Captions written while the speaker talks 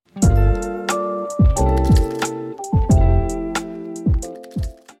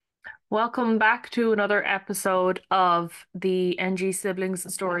Welcome back to another episode of the NG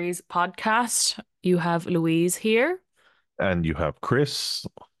Siblings Stories podcast. You have Louise here. And you have Chris.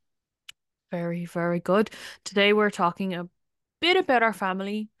 Very, very good. Today we're talking a bit about our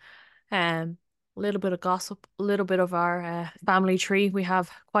family, a little bit of gossip, a little bit of our family tree. We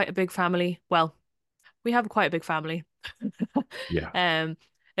have quite a big family. Well, we have quite a big family. Yeah. Um,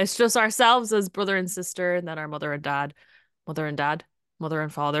 it's just ourselves as brother and sister, and then our mother and dad, mother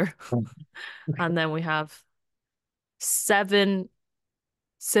and father, and then we have seven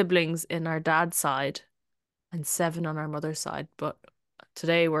siblings in our dad's side and seven on our mother's side. But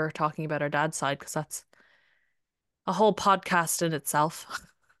today we're talking about our dad's side because that's a whole podcast in itself.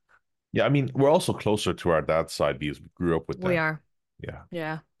 Yeah, I mean, we're also closer to our dad's side because we grew up with We them. are. Yeah.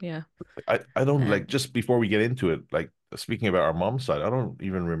 Yeah, yeah. I don't like, Um, just before we get into it, like speaking about our mom's side, I don't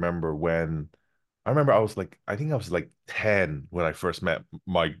even remember when. I remember I think I was like 10 when I first met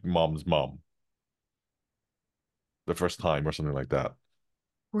my mom's mom the first time or something like that.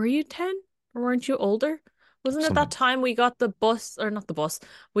 were you 10 or weren't you older? Wasn't it that Something. time we got the bus or not the bus?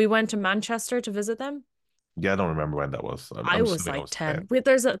 We went to Manchester to visit them. Yeah, I don't remember when that was. I'm I was assuming I like was 10. 10. Wait,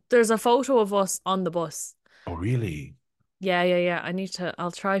 there's a photo of us on the bus. Oh, really? Yeah, yeah, yeah.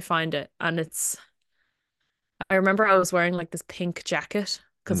 I'll try find it. And I remember I was wearing like this pink jacket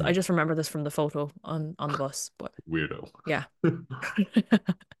because I Hmm. just remember this from the photo on the bus. But Weirdo. yeah.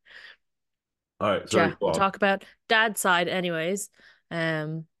 All right, sorry, Yeah, go we'll on. talk about dad's side anyways.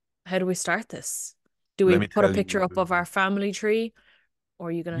 Um, how do we start this? Do we Let me put a tell picture up you. of our family tree, or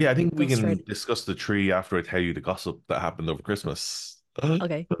are you gonna Yeah, I think we go can straight? discuss the tree after I tell you the gossip that happened over Christmas.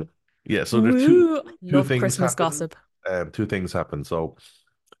 Okay. Yeah, so there are Woo! two Love things Christmas happened. gossip. Two things happened. So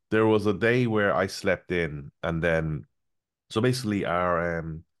there was a day where I slept in, and then so basically our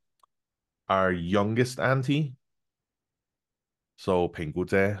youngest auntie, so Peng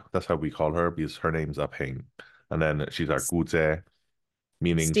Guze, that's how we call her because her name's Peng, and then she's our S- Guze,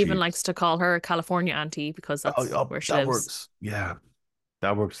 meaning Stephen she's likes to call her California auntie because oh, that's oh, where she that lives. works. Yeah,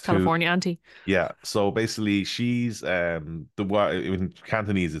 that works too. California auntie. Yeah, so basically she's the what in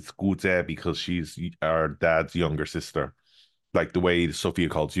Cantonese it's Guze because she's our dad's younger sister, like the way Sophia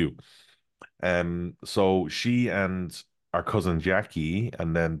calls you. So she and our cousin Jackie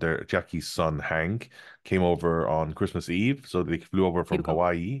and then their Jackie's son Hank came over on Christmas Eve. So they flew over from Hugo.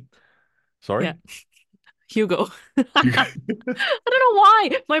 Hawaii. Yeah, Sorry? Hugo. You- I don't know why.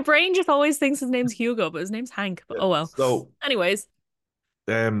 My brain just always thinks his name's Hugo, but his name's Hank. But Yeah. oh well. So Anyways,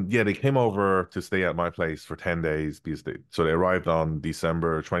 yeah, they came over to stay at my place for 10 days because they arrived on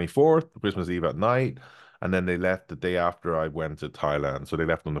December 24th, Christmas Eve at night, and then they left the day after I went to Thailand. So they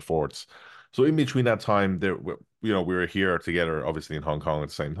left on the 4th. So in between that time, we were here together, obviously in Hong Kong at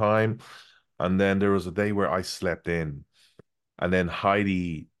the same time. And then there was a day where I slept in, and then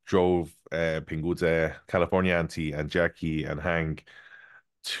Heidi drove Pinguze, California Auntie, and Jackie and Hank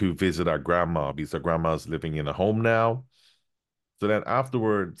to visit our grandma because our grandma's living in a home now. So then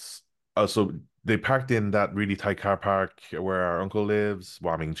afterwards, so they parked in that really tight car park where our uncle lives,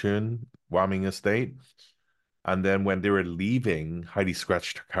 Waming Chun, Waming Estate. And then when they were leaving, Heidi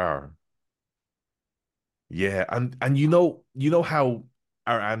scratched her car. Yeah, and you know how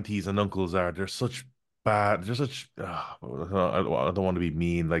our aunties and uncles are. They're such. I don't want to be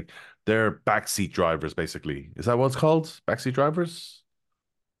mean. Like they're backseat drivers, basically. Is that what it's called? Backseat drivers?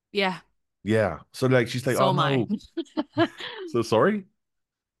 yeah, Yeah. So like she's like, so oh am I. no. So sorry.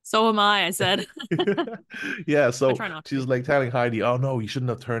 So am I said. Yeah, I so try not to she's be. like telling Heidi, "Oh no, you shouldn't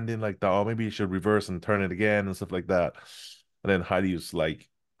have turned in like that. Oh, maybe you should reverse and turn it again and stuff like that." And then Heidi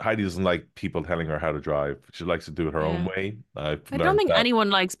doesn't like people telling her how to drive. She likes to do it her own Yeah. way. I've I don't learned think that. anyone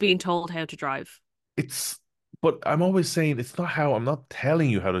likes being told how to drive. It's, but I'm always saying it's not how I'm not telling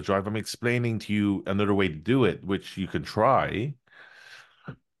you how to drive. I'm explaining to you another way to do it, which you can try.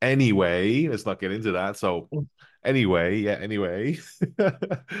 Anyway, let's not get into that. So anyway, yeah, anyway.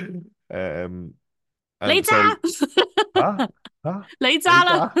 Um, and Lisa! so huh? Huh?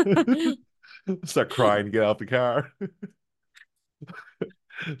 Lisa! Later. Start crying to get out the car.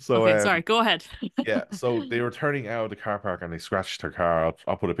 So Okay, sorry, go ahead. yeah, so they were turning out of the car park and they scratched her car.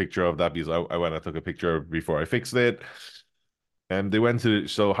 I'll put a picture of that because I went and took a picture before I fixed it. And they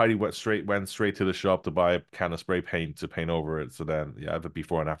so Heidi went straight to the shop to buy a can of spray paint to paint over it. So then yeah, I have the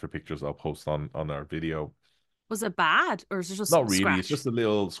before and after pictures I'll post on our video. Was it bad or is it just Not a really, it's scratch? just a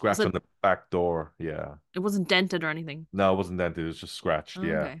little Was scratch on it the back door. Yeah. it wasn't dented or anything? No, it wasn't dented, it was just scratched.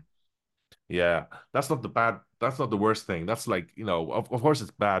 Yeah. Okay. Yeah, that's not the worst thing. That's like, of course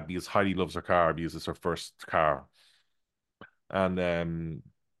it's bad because Heidi loves her car because it's her first car. And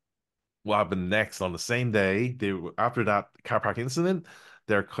what happened next on the same day, after that car park incident,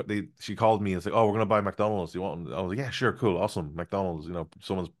 she called me and said, "Oh, we're gonna buy McDonald's. You want?" I was like, "Yeah, sure, cool, awesome, McDonald's.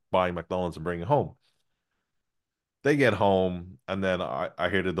 Someone's buying McDonald's and bringing it home." They get home, and then I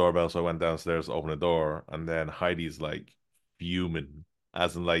hear the doorbell, so I went downstairs to open the door, and then Heidi's like fuming,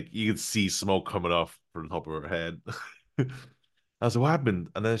 as in like you could see smoke coming off from the top of her head. I was like, "What happened?"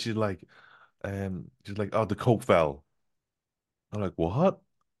 And then she's like, "Oh, the Coke fell." I'm like, "What?"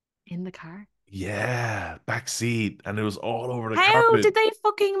 In the car. Yeah, back seat, and it was all over the How carpet. did they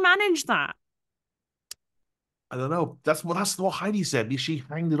fucking manage that? I don't know. That's what Heidi said. She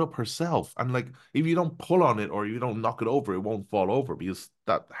hanged it up herself, and like if you don't pull on it or you don't knock it over, it won't fall over because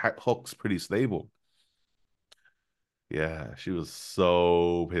that hook's pretty stable. Yeah, she was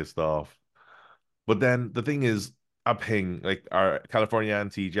so pissed off. But then the thing is, I ping like our California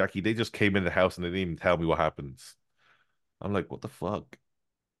auntie Jackie. They just came in the house and they didn't even tell me what happens. I'm like, what the fuck?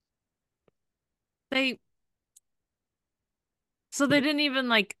 They So they didn't even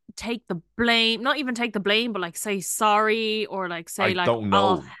like take the blame, not even take the blame, but like say sorry or like I say like don't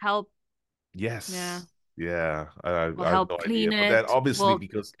I'll know. help, yeah, Yes, yeah, we'll I have help no idea. clean But then it, obviously we'll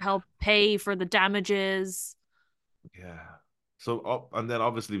because help pay for the damages. yeah. So and then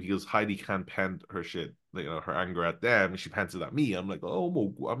obviously because Heidi can't pant her shit, her anger at them, she pants it at me. I'm like,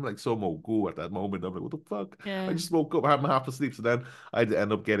 oh, I'm like so Mogu at that moment. I'm like, what the fuck? I Yeah. just woke up, I'm half asleep. So then I'd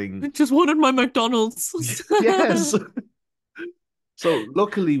end up I getting just wanted my McDonald's. yes. So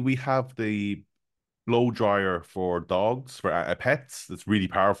luckily we have the blow dryer for dogs for pets. That's really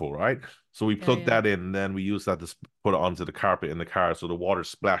powerful, right? So we Yeah, plug yeah. that in, and then we use that to put it onto the carpet in the car, so the water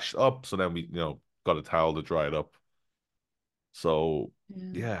splashed up. So then we, got a towel to dry it up. So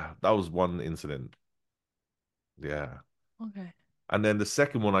Yeah. yeah, that was one incident. Yeah. Okay. And then the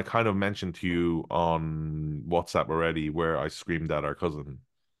second one I kind of mentioned to you on WhatsApp already, where I screamed at our cousin.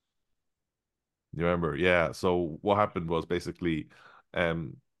 You remember? Yeah. So what happened was basically,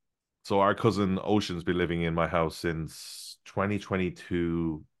 um, so our cousin Ocean's been living in my house since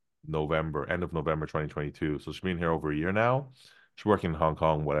 2022 November, end of November 2022. So she's been here over a year now. She's working in Hong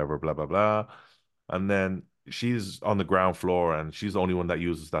Kong, whatever, blah blah blah. And then she's on the ground floor, and she's the only one that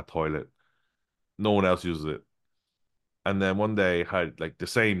uses that toilet. No one else uses it. And then one day had like the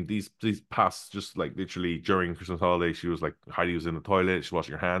same these past just like literally during Christmas holiday, she was like Heidi was in the toilet, she's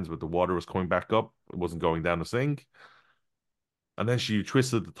washing her hands, but the water was coming back up. It wasn't going down the sink. And then she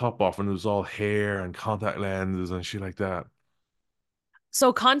twisted the top off and it was all hair and contact lenses and shit like that.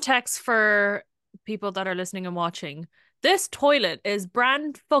 So context for people that are listening and watching. This toilet is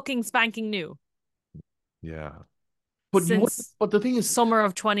brand fucking spanking new Yeah. But you would since but the thing is summer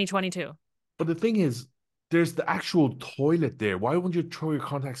of 2022. but the thing is there's the actual toilet there. Why wouldn't you throw your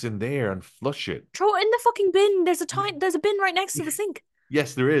contacts in there and flush it? Throw it in the fucking bin. There's a bin right next to the sink.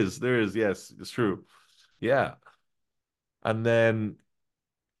 Yes, there is. There is. Yes, it's true. Yeah. And then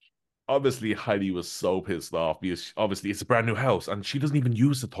obviously Heidi was so pissed off because obviously it's a brand new house and she doesn't even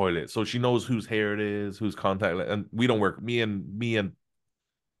use the toilet, so she knows whose hair it is, whose and we don't work. Me and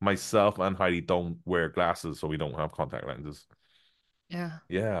myself and Heidi don't wear glasses, so we don't have contact lenses. Yeah.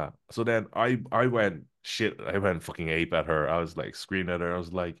 Yeah. So then I went shit. I went fucking ape at her. I was like screaming at her. I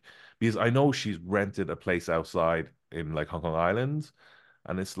was like, because I know she's rented a place outside in like Hong Kong Island,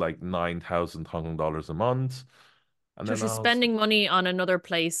 and it's like 9,000 Hong Kong dollars a month. And So then she's I was spending money on another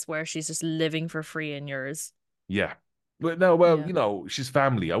place where she's just living for free in yours. yeah. But no, well, Yeah. she's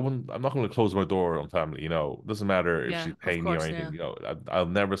family. I'm not going to close my door on family. It doesn't matter if Yeah, she's of paying me or course, yeah. anything. I'll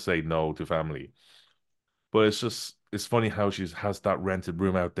never say no to family. But it's funny how she has that rented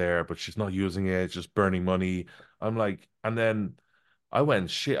room out there, but she's not using it. It's just burning money. I'm like, and then I went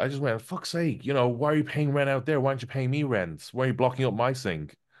shit. I just went, fuck's sake. Why are you paying rent out there? Why aren't you paying me rent? Why are you blocking up my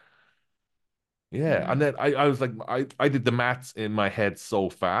sink? Yeah. And Yeah. then I was like, I did the maths in my head so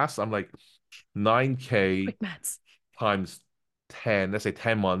fast. I'm like, 9K Quick maths. times 10, let's say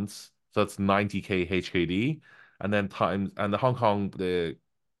 10 months. So that's 90K HKD. And then and the Hong Kong, the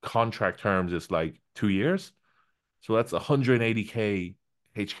contract terms is like 2 years. So that's 180K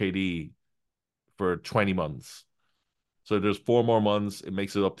HKD for 20 months. So there's 4 more months. It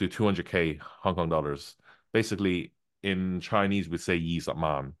makes it up to 200K Hong Kong dollars. Basically, in Chinese, we say yi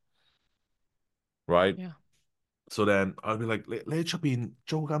man, right? Yeah. So then I'll be like, 你喺出邊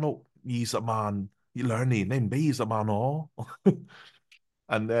租間屋20萬，2年你唔俾20萬我？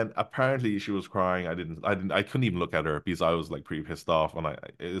 And then apparently she was crying. I couldn't even look at her because I was like pretty pissed off. And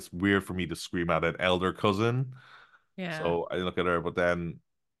it's weird for me to scream at an elder cousin. Yeah. So I didn't look at her, but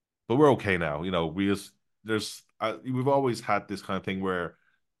we're okay now. We've always had this kind of thing where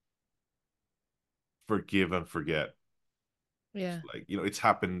forgive and forget. Yeah. Like, it's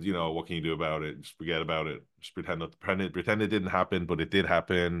happened, what can you do about it? Just forget about it. Just pretend it didn't happen, but it did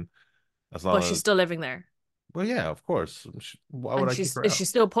happen. As But long she's as, still living there. well, yeah, of course. Why would And I kick her is out? she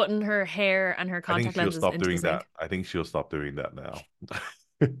still putting her hair and her I think contact she'll lenses stop into the doing that. sink? I think she'll stop doing that now.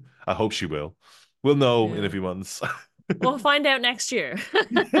 I hope she will. We'll know in a Yeah. few months. We'll find out next year.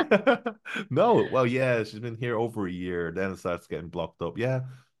 No, well, yeah, she's been here over a year. Then it starts getting blocked up. Yeah,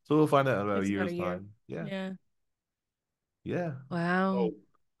 so we'll find out in about a Takes about a year's year. time. Yeah, Yeah. yeah. Wow. So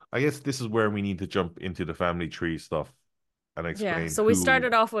I guess this is where we need to jump into the family tree stuff and Yeah. explain So we who.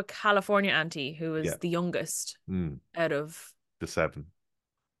 started off with California Auntie, who Yeah, is the youngest mm, out of the seven.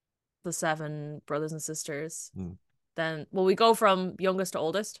 the seven brothers and sisters. Mm. Then, will we go from youngest to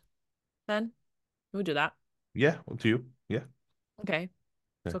oldest then? We do that. Yeah, up to you. Yeah, Okay.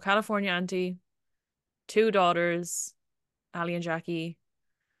 okay. So California Auntie, two daughters, Ali and Jackie,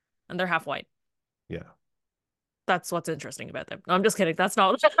 and they're half white. Yeah. That's what's interesting about them. No, I'm just kidding. That's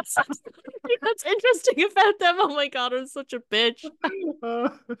not that's interesting about them. Oh my God, I'm such a bitch.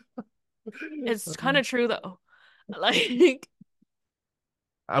 It's kind of true though. Like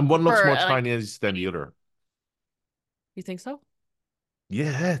And one looks for more like Chinese than the other. you think so?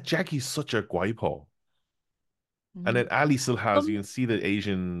 Yeah, Jackie's such a guapo. And Mhm. then Ali still has, you Some can see the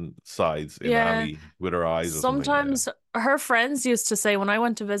Asian sides in yeah. Ali with her eyes or something. Yeah. Sometimes her friends used to say when I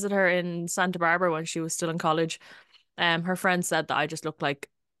went to visit her in Santa Barbara when she was still in college, her friend said that I just looked like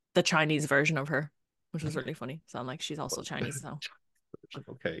the Chinese version of her, which was really funny. So I'm like, she's also Chinese, so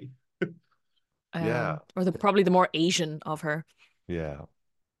Okay. Yeah. or the probably the more Asian of her. Yeah.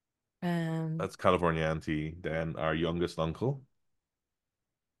 Um, That's California Auntie. Then our youngest uncle.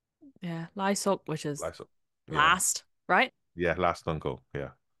 yeah, Lai Suk, which is Last, yeah. last, right? Yeah, last uncle.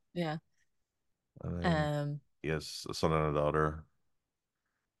 Yeah. Yeah. And then Um, he has a son and a daughter,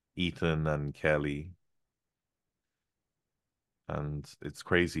 Ethan and Kelly. And it's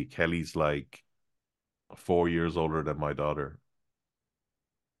crazy. Kelly's like 4 years older than my daughter.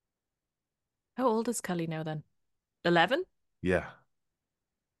 how old is Kelly now then? 11? Yeah.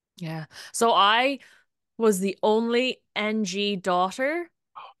 Yeah. So I was the only NG daughter,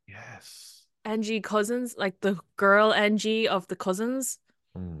 Yes. NG cousins, like the girl NG of the cousins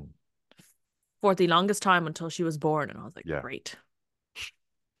Mm. for the longest time until she was born. And I was like, Yeah. great.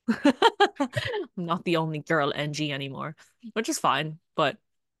 I'm not the only girl NG anymore, which is fine. But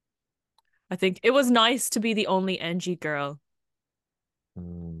I think it was nice to be the only NG girl.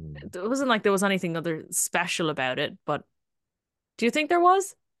 Mm. It wasn't like there was anything other special about it, but do you think there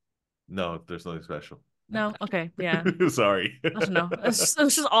was? No, there's nothing special. No? Okay, yeah. Sorry. I don't know. It was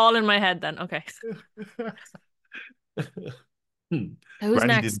just all in my head then. Okay. Who's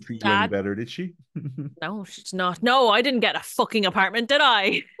Granny didn't next? treat you any Dad? better, did she? No, she's not. No, I didn't get a fucking apartment, did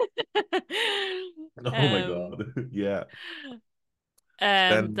I? Oh my Um, God. Yeah.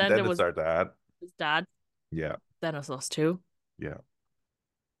 Then then then there it's was our dad. his dad, Yeah. then it was us two. Yeah.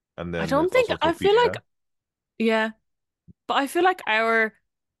 And I then don't there's think also I feel like Sophia, yeah, but I feel like our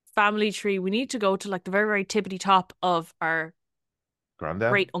family tree, we need to go to like the very, very tippity top of our granddad.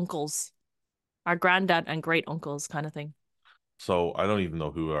 great uncles, our granddad and great uncles kind of thing. So I don't even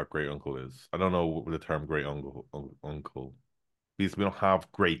know who our great uncle is. I don't know what the term great uncle because we don't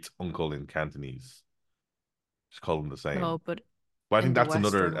have great uncle in Cantonese. Just call them the same. No, but But I in think the that's Western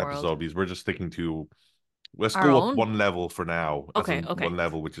another world, episode because we're just sticking to let's our go up own. one level for now, as Okay, in okay. one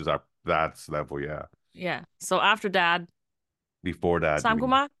level, which is our dad's level, yeah. Yeah. So after dad, Before that, you Sam mean?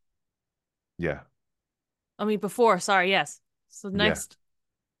 Kumar? Yeah, I mean before, sorry, yes. So yeah. next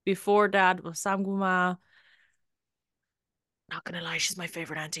before dad was Sam Kumar. Not gonna lie, she's my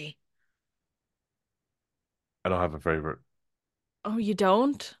favorite auntie. I don't have a favorite. Oh, you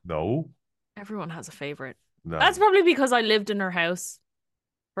don't? No, Everyone has a favorite. That's no. probably because I lived in her house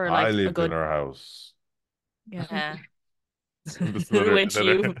for I like a lived in good, our house. yeah, That's which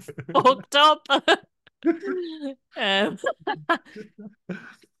you fucked up. um,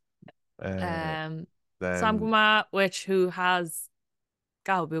 uh, um, Sam then Kumar, which who has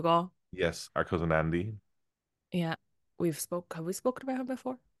Gao Bugo. yes, our cousin Andy. Yeah, have we spoken about him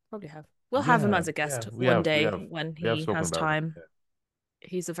before? Probably have. We'll have him Yeah, as a yeah. guest We one have, we day have, when we have he spoken has about him. time. Yeah.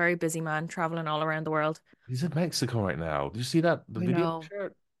 He's a very busy man traveling all around the world. He's in Mexico right now. Did you see that the We video? know.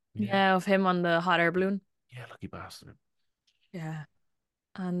 Sure. Yeah, Yeah, of him on the hot air balloon. yeah. Lucky bastard. Yeah.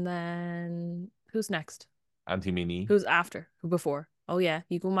 And then who's next? Auntie Mini, Who's after? Who before? Oh yeah,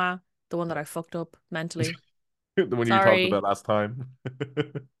 Yiguma, the one that I fucked up mentally. the one you talked about Sorry. last time.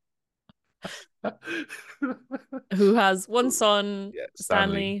 Who has one son, Yeah,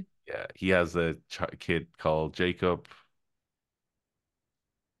 Stanley. Stanley, Yeah, he has a kid called Jacob.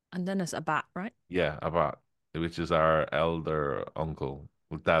 and then it's a bat, right? Yeah, about. which is our elder uncle,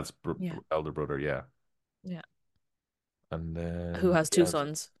 with dad's Yeah. elder brother. Yeah, Yeah. and Who then has two yeah,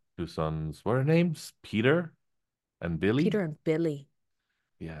 sons? two sons. What are their names? Peter and Billy. Peter and Billy.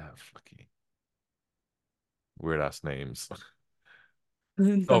 Yeah, fucking weird ass names.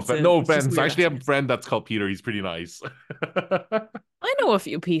 That's it. No It's just offense. I weird actually ass have a names. friend that's called Peter. He's pretty nice. I know a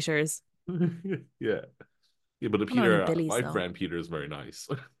few Peters. Yeah. Yeah, but the I don't know any Peter, Billies my though. friend Peter is very nice.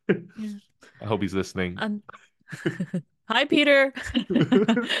 Yeah. I hope he's listening. And hi, Peter.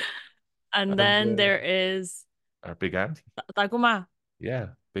 And And then there is our big auntie. Daguma, Yeah,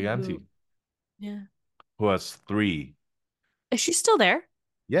 big who, auntie yeah. who has three. Is she still there?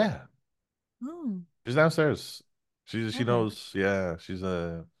 Yeah, Oh, she's downstairs. She okay. knows. Yeah,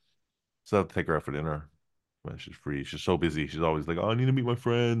 still have to take her out for dinner when she's free. She's so busy. She's always like, "Oh, I need to meet my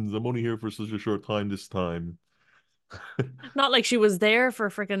friends. I'm only here for such a short time this time." Not like she was there for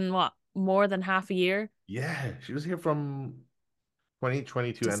freaking what, more than half a year? Yeah, she was here from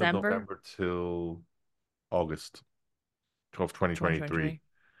 2022 end of December November till August of 2023. 2023.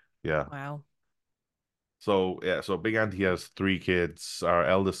 Yeah. Wow. So yeah, so Big Auntie has three kids. Our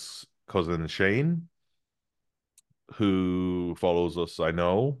eldest cousin Shane, who follows us, I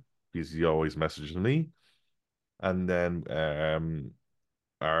know, because he always messages me. And then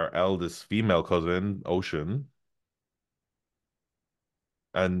our eldest female cousin, Ocean.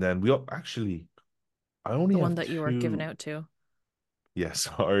 And then actually I only The one have that you were given two. out to. Yeah,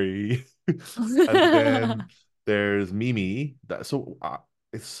 sorry. And then there's Mimi.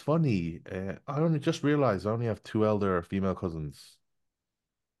 It's funny. I only just realized I only have two elder female cousins,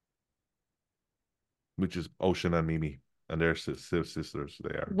 which is Ocean and Mimi, and they're sisters.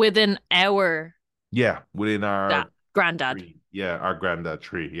 They are. Within our Yeah, within that our granddad. tree. Yeah, our granddad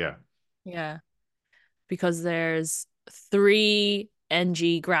tree. Yeah, Yeah. Because there's three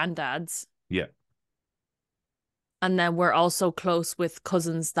NG granddads. yeah. And then we're also close with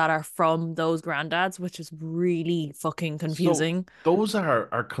cousins that are from those granddads, which is really fucking So confusing. those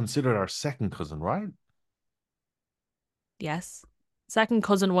are considered our second cousin, right? Yes. Second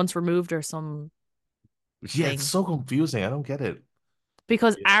cousin once removed or something. Yeah, it's so confusing. I don't get it.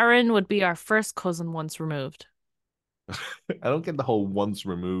 Because Yeah. Aaron would be our first cousin once removed. I don't get the whole once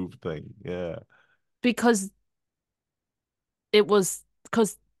removed thing. Yeah. Because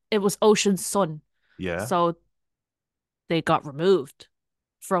because it was Ocean's son. Yeah. So they got removed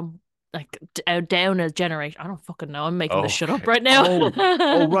from like down a generation. I don't fucking know. I'm making this shit up Okay. right now.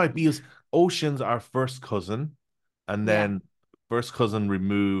 Oh, right. Because Ocean's our first cousin, and Yeah. then first cousin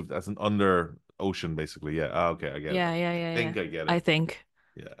removed as an under Ocean, basically. Yeah. Okay, I get it. Yeah, yeah, I yeah, yeah. think I get I it. think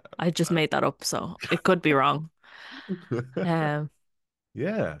Yeah. I just made that up, so it could be wrong. Um,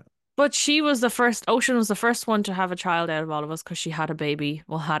 Yeah. but she was the first, Ocean was the first one to have a child out of all of us because she had a baby.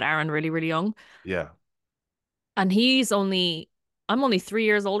 Well, had Aaron really, really young. Yeah. And I'm only 3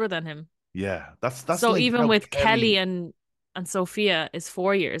 years older than him. Yeah. That's So like even how with Kelly Kelly. and Sophia is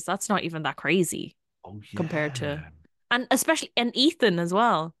 4 years, that's not even that crazy Oh compared to, yeah. and especially, and Ethan as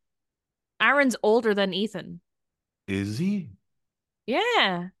well. Aaron's older than Ethan. Is he?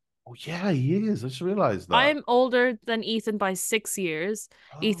 Yeah. Oh yeah, he is. I just realized that. I'm older than Ethan by 6 years.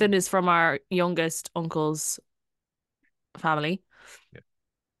 Oh. Ethan is from our youngest uncle's family. Yeah.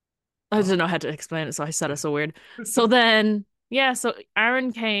 I Oh. don't know how to explain it, so I said it so weird. So then, yeah, so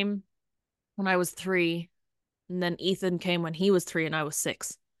Aaron came when I was 3, and then Ethan came when he was 3 and I was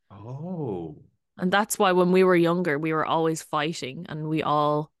 6. Oh. And that's why when we were younger, we were always fighting and we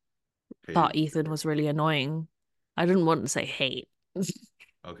all Hated thought each Ethan other. was really annoying. I didn't want to say hate.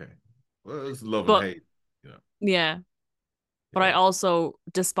 Okay. Well, it's love and But hate. You know. yeah, but I Yeah. also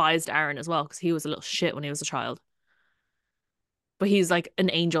despised Aaron as well because he was a little shit when he was a child. But he's like an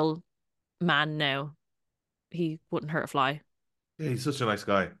angel man now. He wouldn't hurt a fly. Yeah, he's such a nice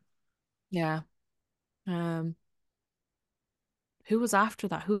guy. Yeah. Um, who was after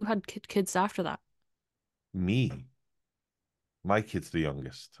that? Who had kids after that? Me. My kid's the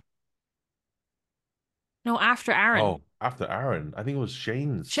youngest. No, after Aaron. Oh, after Aaron, I think it was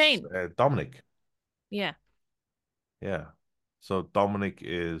Shane's Shane. Dominic. Yeah. Yeah. So Dominic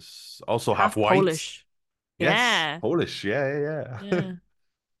is also half Half white. Polish. Yes, Yeah. Polish. Yeah. Yeah.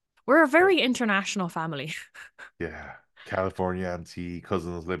 We're a very international family. Yeah. California auntie,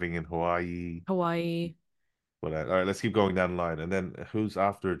 cousins living in Hawaii. Hawaii. But all right, let's keep going down the line. And then who's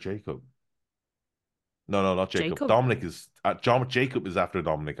after Jacob? No, no, not Jacob. Jacob. Dominic is Jacob is after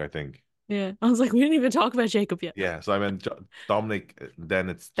Dominic, I think. Yeah. I was like, we didn't even talk about Jacob yet. Yeah, so I meant Dominic, then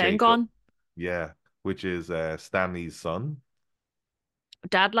it's Ben Jacob. gone. Yeah, which is Stanley's son.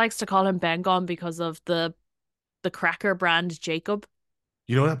 Dad likes to call him Ben gone because of the cracker brand Jacob.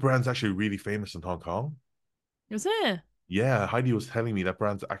 You know that brand's actually really famous in Hong Kong? Is it? Yeah, Heidi was telling me that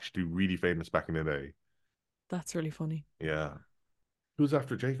brand's actually really famous back in the day. That's really funny. Yeah. Who's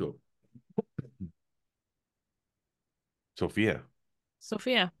after Jacob? Sophia.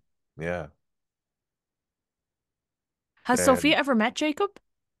 Sophia. Yeah. Has Sophia Um, ever met Jacob?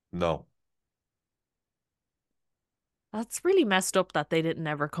 no. That's really messed up that they didn't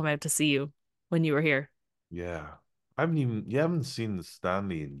ever come out to see you when you were here. Yeah. I haven't even you haven't seen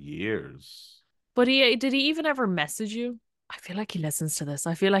Stanley in years. But he did he even ever message you? I feel like he listens to this.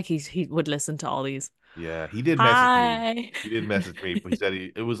 I feel like he would listen to all these. Yeah, he did message me. Hi. He did message me, but he said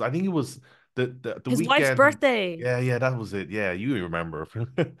it was I think it was the His wife's weekend. birthday. Yeah, yeah, that was it. Yeah, you remember.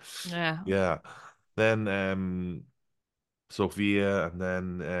 Yeah. Yeah. Then Sophia and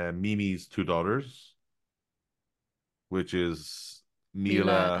then Mimi's two daughters, which is Mila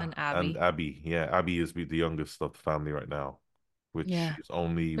Mila and and Abby. Abby. Yeah, Abby is the youngest of the family right now, which Yeah. is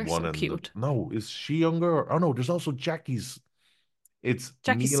only They're one so and cute. no, is she younger? Oh no, there's also Jackie's. It's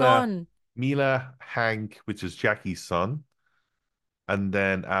Jackie's son. Mila Hank, which is Jackie's son, and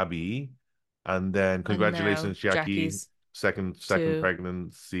then Abby, and then And now congratulations, Jackie, Jackie's second two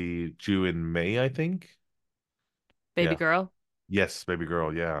pregnancy due in May, I think. baby Yeah. girl. Yes, baby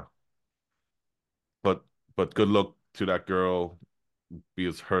girl, yeah. But good luck to that girl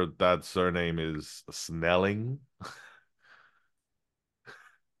because her dad's surname is Snelling.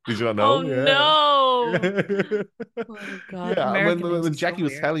 Did you not Oh know? Yeah. no. Yeah. Oh God. Yeah. American names are When so Jackie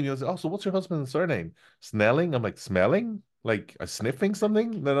was weird. telling me, I was like, oh, so what's your husband's surname? Snelling? I'm like, smelling? Like a sniffing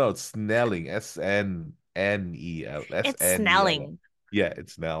something? No, no, it's Snelling. It's Snell. Snelling. Yeah,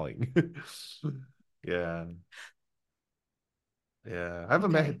 it's Snelling. Yeah. Yeah. I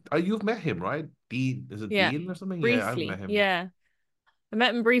haven't met Okay. him. Oh, you've met him, right? Dean, is it Yeah. Dean or something? Yeah, I haven't met Briefly. him. Yeah. I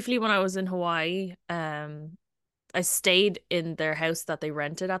met him briefly when I was in Hawaii. I stayed in their house that they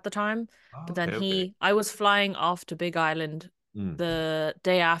rented at the time, Oh, but then okay, okay. I was flying off to Big Island Mm. the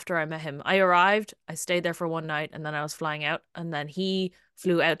day after I met him. I arrived, I stayed there for one night, and then I was flying out, and then he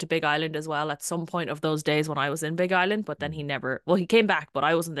flew out to Big Island as well at some point of those days when I was in Big Island, but then Mm. well, he came back, but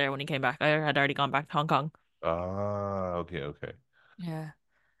I wasn't there when he came back. I had already gone back to Hong Kong. Ah, okay, okay. Yeah.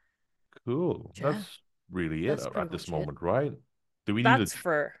 Cool. Yeah, That's really it that's pretty at this much it. moment, right? Do we need to That's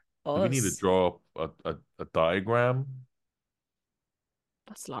for do we need to us. draw up a diagram?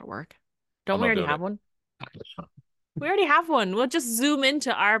 That's a lot of work. I'm Don't we not already doing have it. one? We already have one. We'll just zoom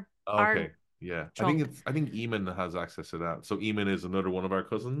into our Okay. Yeah. chunk. I think Eamon has access to that. So Eamon is another one of our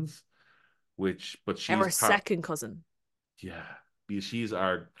cousins, which but she's Our part second cousin. yeah. Because she's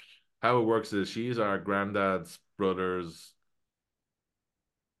our how it works is she's our granddad's brother's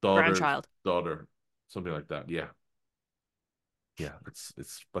daughter's Grandchild. daughter. Something like that. Yeah. Yeah.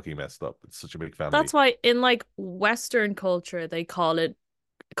 It's fucking messed up. It's such a big family. That's why in like Western culture they call it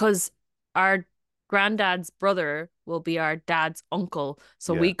because our granddad's brother will be our dad's uncle.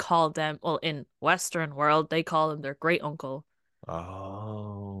 So Yeah. we call them, well, in Western world, they call them their great uncle.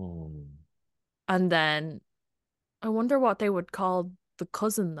 Oh. And then I wonder what they would call the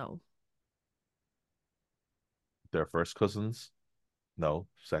cousin though. They're first cousins. No,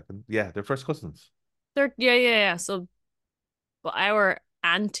 second. Yeah, they're first cousins. Yeah. So but our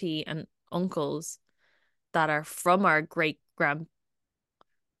auntie and uncles that are from our great grand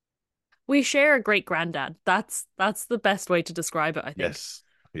we share a great granddad. That's the best way to describe it, I think. Yes.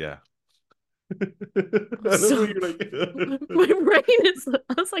 Yeah. I'm I love so what you're like. my brain is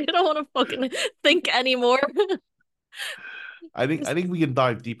I was like, I don't want to fucking think anymore. I think we can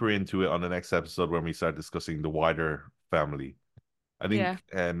dive deeper into it on the next episode when we start discussing the wider family. I Yeah.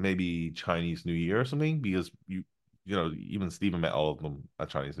 think maybe Chinese New Year or something because you know even Stephen met all of them at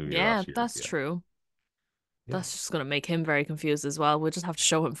Chinese New Year Yeah, last year. that's Yeah. true. Yeah. That's just gonna make him very confused as well. We'll just have to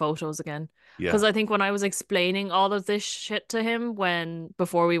show him photos again. Yeah. Because I think when I was explaining all of this shit to him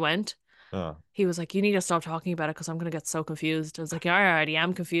before we went, Uh, he was like, "You need to stop talking about it because I'm gonna get so confused." I was like, "Yeah, I already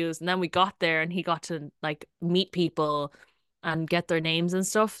am confused." And then we got there and he got to like meet people and get their names and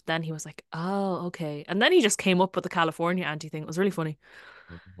stuff. Then he was like, "Oh, okay." And then he just came up with the California auntie thing. It was really funny.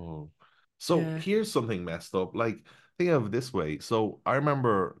 oh. So Yeah. here's something messed up. Like, think of it this way. So I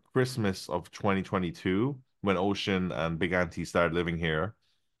remember Christmas of 2022 when Ocean and Big Auntie started living here.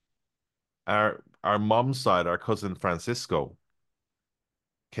 Our mom's side, our cousin Francisco,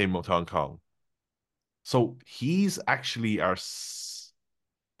 came up to Hong Kong. So he's actually our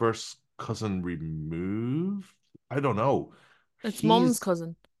first cousin removed. I don't know. It's mum's He's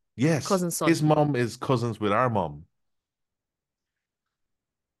cousin, yes, cousin's son. his mom is cousins with our mom,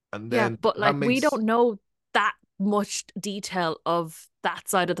 and Yeah, then but that like we makes don't know that much detail of that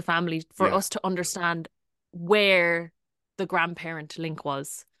side of the family for yeah. us to understand where the grandparent link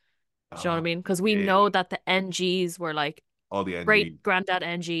was. Do you know what I Oh, mean? Because we know hey. that the NGs were like All the great NG. granddad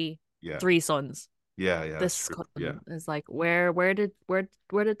NG, Yeah. three sons. Yeah, yeah, that's This true. Yeah. cousin is like, where did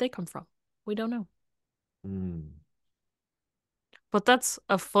they come from? We don't know. Mm. But that's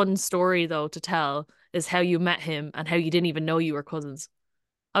a fun story though to tell, is how you met him and how you didn't even know you were cousins.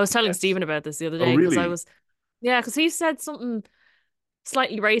 I was telling Yes. Stephen about this the other Oh, day because I really? was, yeah, because he said something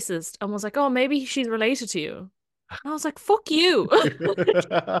slightly racist and was like, oh, maybe she's related to you. And I was like, fuck you.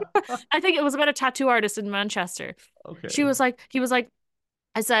 I think it was about a tattoo artist in Manchester. She Okay. was like, he was like,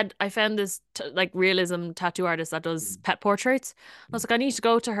 I said, I found this like realism tattoo artist that does Mm. pet portraits. I was like, I need to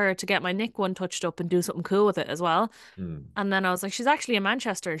go to her to get my Nick one touched up and do something cool with it as well. Mm. And then I was like, she's actually in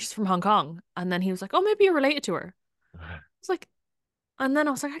Manchester. She's from Hong Kong. And then he was like, oh, maybe you're related to her. I was like, and then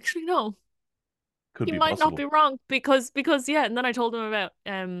I was like, actually, no, Could he be might not possible. be wrong because yeah. And then I told him about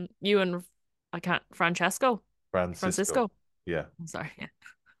you and I can't Francisco. Francisco. Yeah. I'm sorry. Yeah.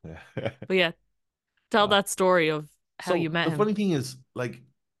 Yeah. But yeah, tell Uh, that story of how you so met the him. funny thing is, like,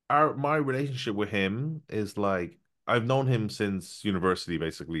 my relationship with him is like I've known him since university,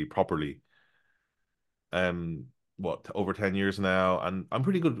 basically, properly. Um, what, over 10 years now, and I'm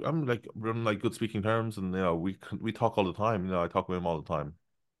pretty good. I'm like good speaking terms, and we talk all the time. I talk with him all the time.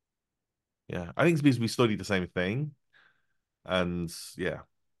 Yeah, I think it's because we studied the same thing, and yeah,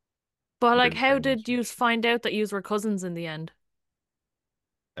 But we're like, in the how same did industry. you find out that you were cousins in the end?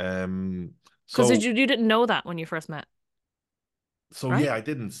 Um, Because so you didn't know that when you first met, so right? yeah, I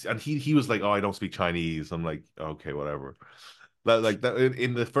didn't, and he was like, "Oh, I don't speak Chinese." I'm like, "Okay, whatever." Like that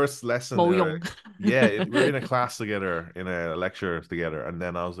in the first lesson, Mo Young. yeah, we were in a class together, in a lecture together, and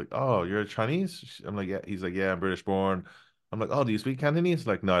then I was like, "Oh, you're Chinese?" I'm like, "Yeah." He's like, "Yeah, I'm British born." I'm like, "Oh, do you speak Cantonese?" He's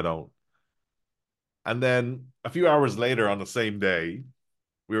like, "No, I don't." And then a few hours later, on the same day,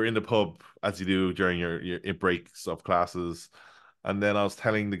 we were in the pub as you do during your breaks of classes. And then I was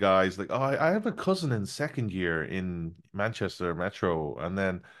telling the guys like, "Oh, I have a cousin in second year in Manchester Metro." And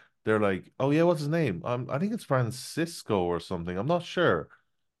then they're like, "Oh yeah, what's his name?" I think it's Francisco or something. I'm not sure.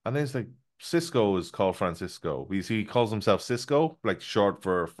 And then it's like Cisco is called Francisco. He calls himself Cisco, like short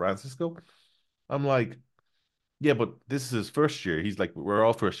for Francisco. I'm like, yeah, but this is his first year. He's like, we're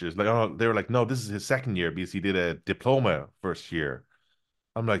all first years. Like, oh, they were like, no, this is his second year because he did a diploma first year.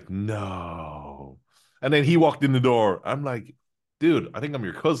 I'm like, no. And then he walked in the door. I'm like, dude, I think I'm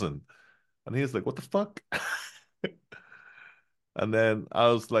your cousin. And he's like, what the fuck? And then I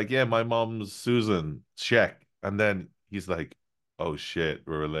was like, yeah, my mom's Susan Sheck. And then he's like, oh shit,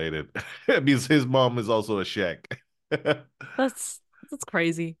 we're related. Because his mom is also a Sheck. That's that's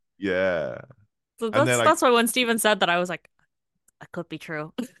crazy. Yeah. So And then that's why when Steven said that, I was like, that could be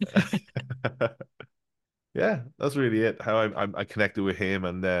true. I yeah, that's really it. How I connected with him,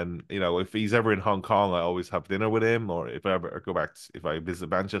 and then if he's ever in Hong Kong, I always have dinner with him, or if I ever go back, if I visit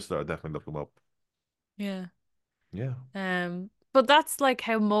Manchester, I definitely look him up. Yeah. Yeah, But that's like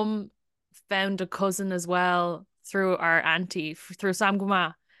how Mum found a cousin as well through our auntie, through Sam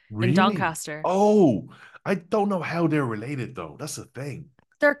Guma in really. Doncaster. Oh, I don't know how they're related though. That's the thing.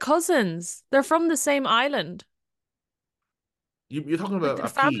 They're cousins. They're from the same island. You're talking Like about their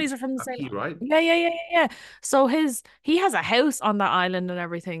families are from the a same. P, right? Yeah, yeah, yeah, yeah, yeah. So he has a house on that island and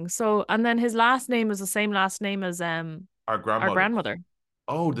everything. So and then his last name is the same last name as Our our grandmother. grandmother.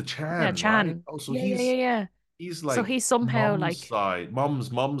 Oh, the Yeah, Chan, right? Chan. Oh, so Yeah, yeah, yeah, yeah. he's So like he's somehow mom's like side,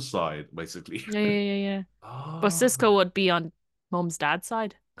 mom's side, basically. yeah, yeah, yeah, yeah. But Oh, Cisco would be on Mum's dad's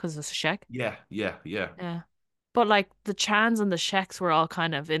side because it's a Sheik. yeah, yeah, yeah, Yeah. But like the Chans and the Sheks were all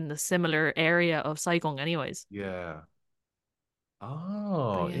kind of in the similar area of Saigon anyways. yeah.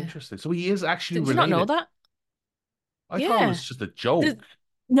 But Oh, yeah. interesting. So he is actually Did you not know related. that? I thought it Yeah. was just a joke. Did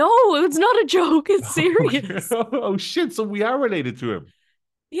No, it's not a joke. It's Okay. serious. Oh shit, so we are related to him.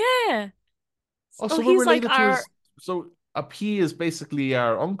 Yeah. Oh, So so we're he's like related to our his so a P is basically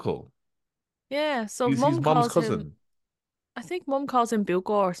our uncle. yeah. So He's mum mom's calls him cousin. I think mum calls him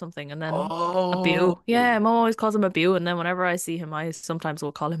Buko or something and then a Oh, Bew. Yeah, mum always calls him a Bew and then whenever I see him I sometimes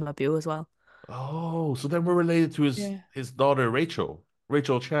will call him a Bew as well. oh, so then we're related to his Yeah. his daughter Rachel,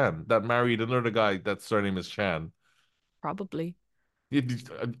 Rachel Chan, that married another guy that's surname is Chan. Probably.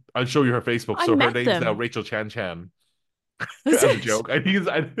 I'll show you her Facebook. I So her met name's now them. Rachel Chan Chan. Is As a it? joke.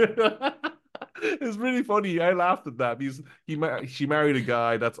 It's really funny. I laughed at that because she married a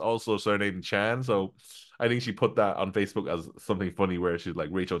guy that's also surnamed Chan, so I think she put that on Facebook as something funny where she's like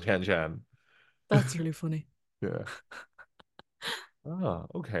Rachel Chan Chan. That's really funny. Yeah. Ah,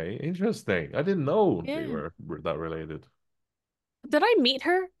 okay. Interesting. I didn't know they Yeah. were that related. Did I meet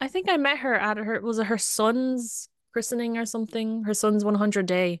her? I think I met her at was it her son's christening or something? Her son's 100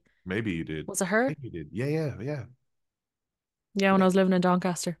 day. Maybe you did. Was it I her? think you did. Yeah, yeah, yeah. Yeah, when I was living in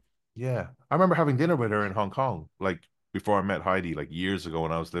Doncaster. Yeah. I remember having dinner with her in Hong Kong, like before I met Heidi, like years ago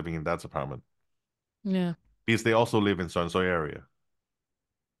when I was living in Dad's apartment. Yeah, Because they also live in Sunsoy area.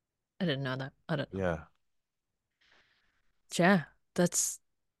 I didn't know that. I don't know. Yeah. Yeah, that's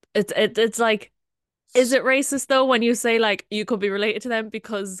it's like, is it racist though when you say like you could be related to them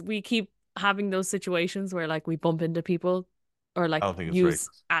because we keep having those situations where like we bump into people or I like don't think it's use racist.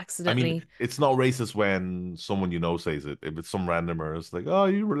 I mean, accidentally. it's not racist when someone you know says it. If it's some randomer, it's like, "Oh,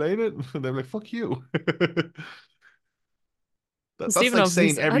 you related?" And they're like, "Fuck you." That's Stephen like obviously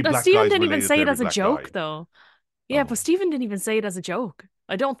saying every black Stephen guy's didn't even related to say it every as a black guy. joke though. Yeah, but Oh, Stephen didn't even say it as a joke.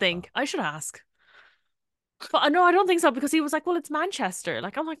 I don't oh. think. I should ask. But no, I don't think so because he was like, well, it's Manchester.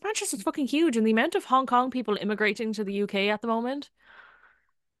 Like, I'm like, Manchester's fucking huge, and the amount of Hong Kong people immigrating to the UK at the moment.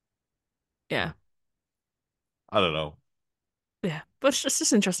 Hmm. Yeah. I don't know. Yeah. But it's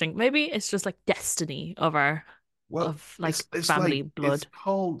just interesting. Maybe it's just like destiny of our Well, of it's like it's family like it's blood.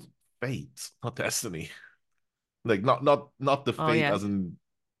 called fate, not destiny. Like not the Oh fate yeah. as in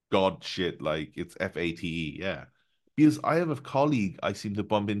God shit. Like it's FATE. Yeah, because I have a colleague I seem to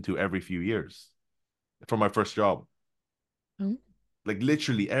bump into every few years from my first job. Hmm. Like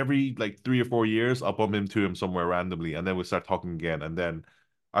literally every like 3 or 4 years, I'll bump into him somewhere randomly, and then we start talking again, and then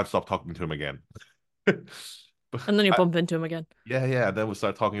I've stopped talking to him again. But And then you bump into him again. yeah, yeah. Then we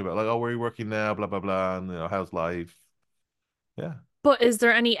start talking about like, oh, where are you working now? Blah blah blah, and how's life? Yeah, But is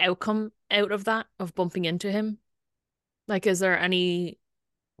there any outcome out of that of bumping into him? Like, is there any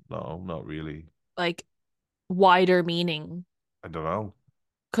no, not really. like wider meaning? I don't know.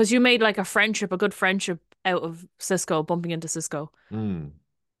 Because you made like a friendship, a good friendship out of Cisco bumping into Cisco. Hmm.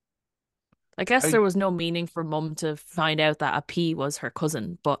 I guess I there was no meaning for Mum to find out that a P was her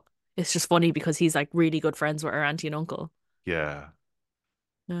cousin, but it's just funny because he's like really good friends with her auntie and uncle. yeah,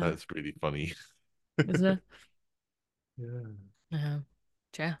 Yeah, that's pretty funny. isn't it? Yeah. Yeah.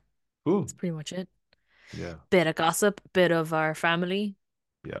 Yeah. Cool. That's pretty much it. Yeah. Bit of gossip, bit of our family.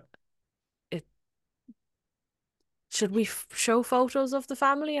 Yeah. It should we show photos of the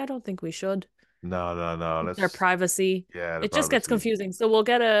family? I don't think we should. No, no, no. Their Let's privacy. yeah, the It just gets privacy. confusing. So we'll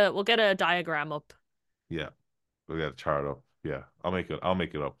get a diagram up. Yeah. We got a chart up. Yeah. I'll make it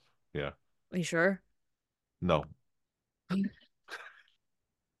up. Yeah. Are you sure? No.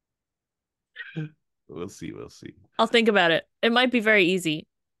 We'll see. We'll see. I'll think about it. It might be very easy.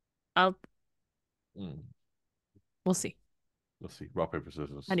 I'll Mm, we'll see. we'll see. Rock, paper,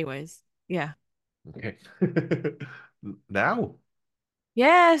 scissors. Anyways, yeah. Okay. Now.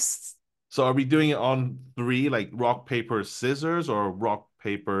 Yes. So are we doing it on three, like rock, paper, scissors, or rock,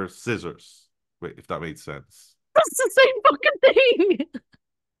 paper, scissors? Wait, if that made sense. That's the same fucking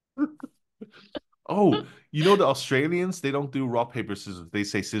thing. Oh, you know the Australians, they don't do rock, paper, scissors. They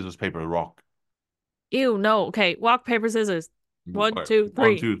say scissors, paper, rock. Ew, no. Okay, rock, paper, scissors. All One, right, two,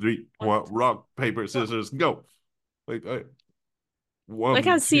 one, three. two, three. One, Rock, paper, two. scissors, go. Like I one,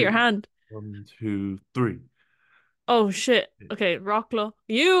 can't see your two, hand. 1, 2, 3. Oh shit. Okay, Rocklo.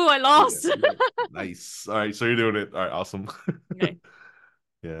 You, I Yeah, lost. yeah. Nice. All right, so you're doing it. All right, awesome. Okay.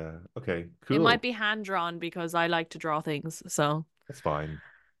 Yeah. Okay. It might Cool. be hand drawn because I like to draw things, so That's fine.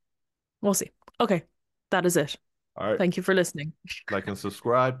 we'll see. Okay, that is it. All right. Thank you for listening. Like and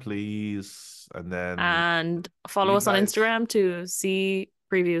subscribe, please. And then And if follow you us on guys, Instagram to see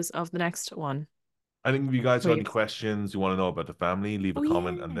previews of the next one, I think if you guys got any please. questions you want to know about the family, leave a Oh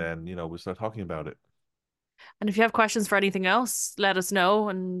comment and yeah. then, we'll start talking about it. And if you have questions for anything else, let us know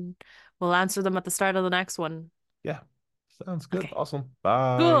and we'll answer them at the start of the next one. Yeah. Sounds good. Okay, Awesome.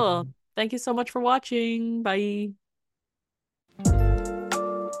 Bye. cool. Thank you so much for watching. Bye.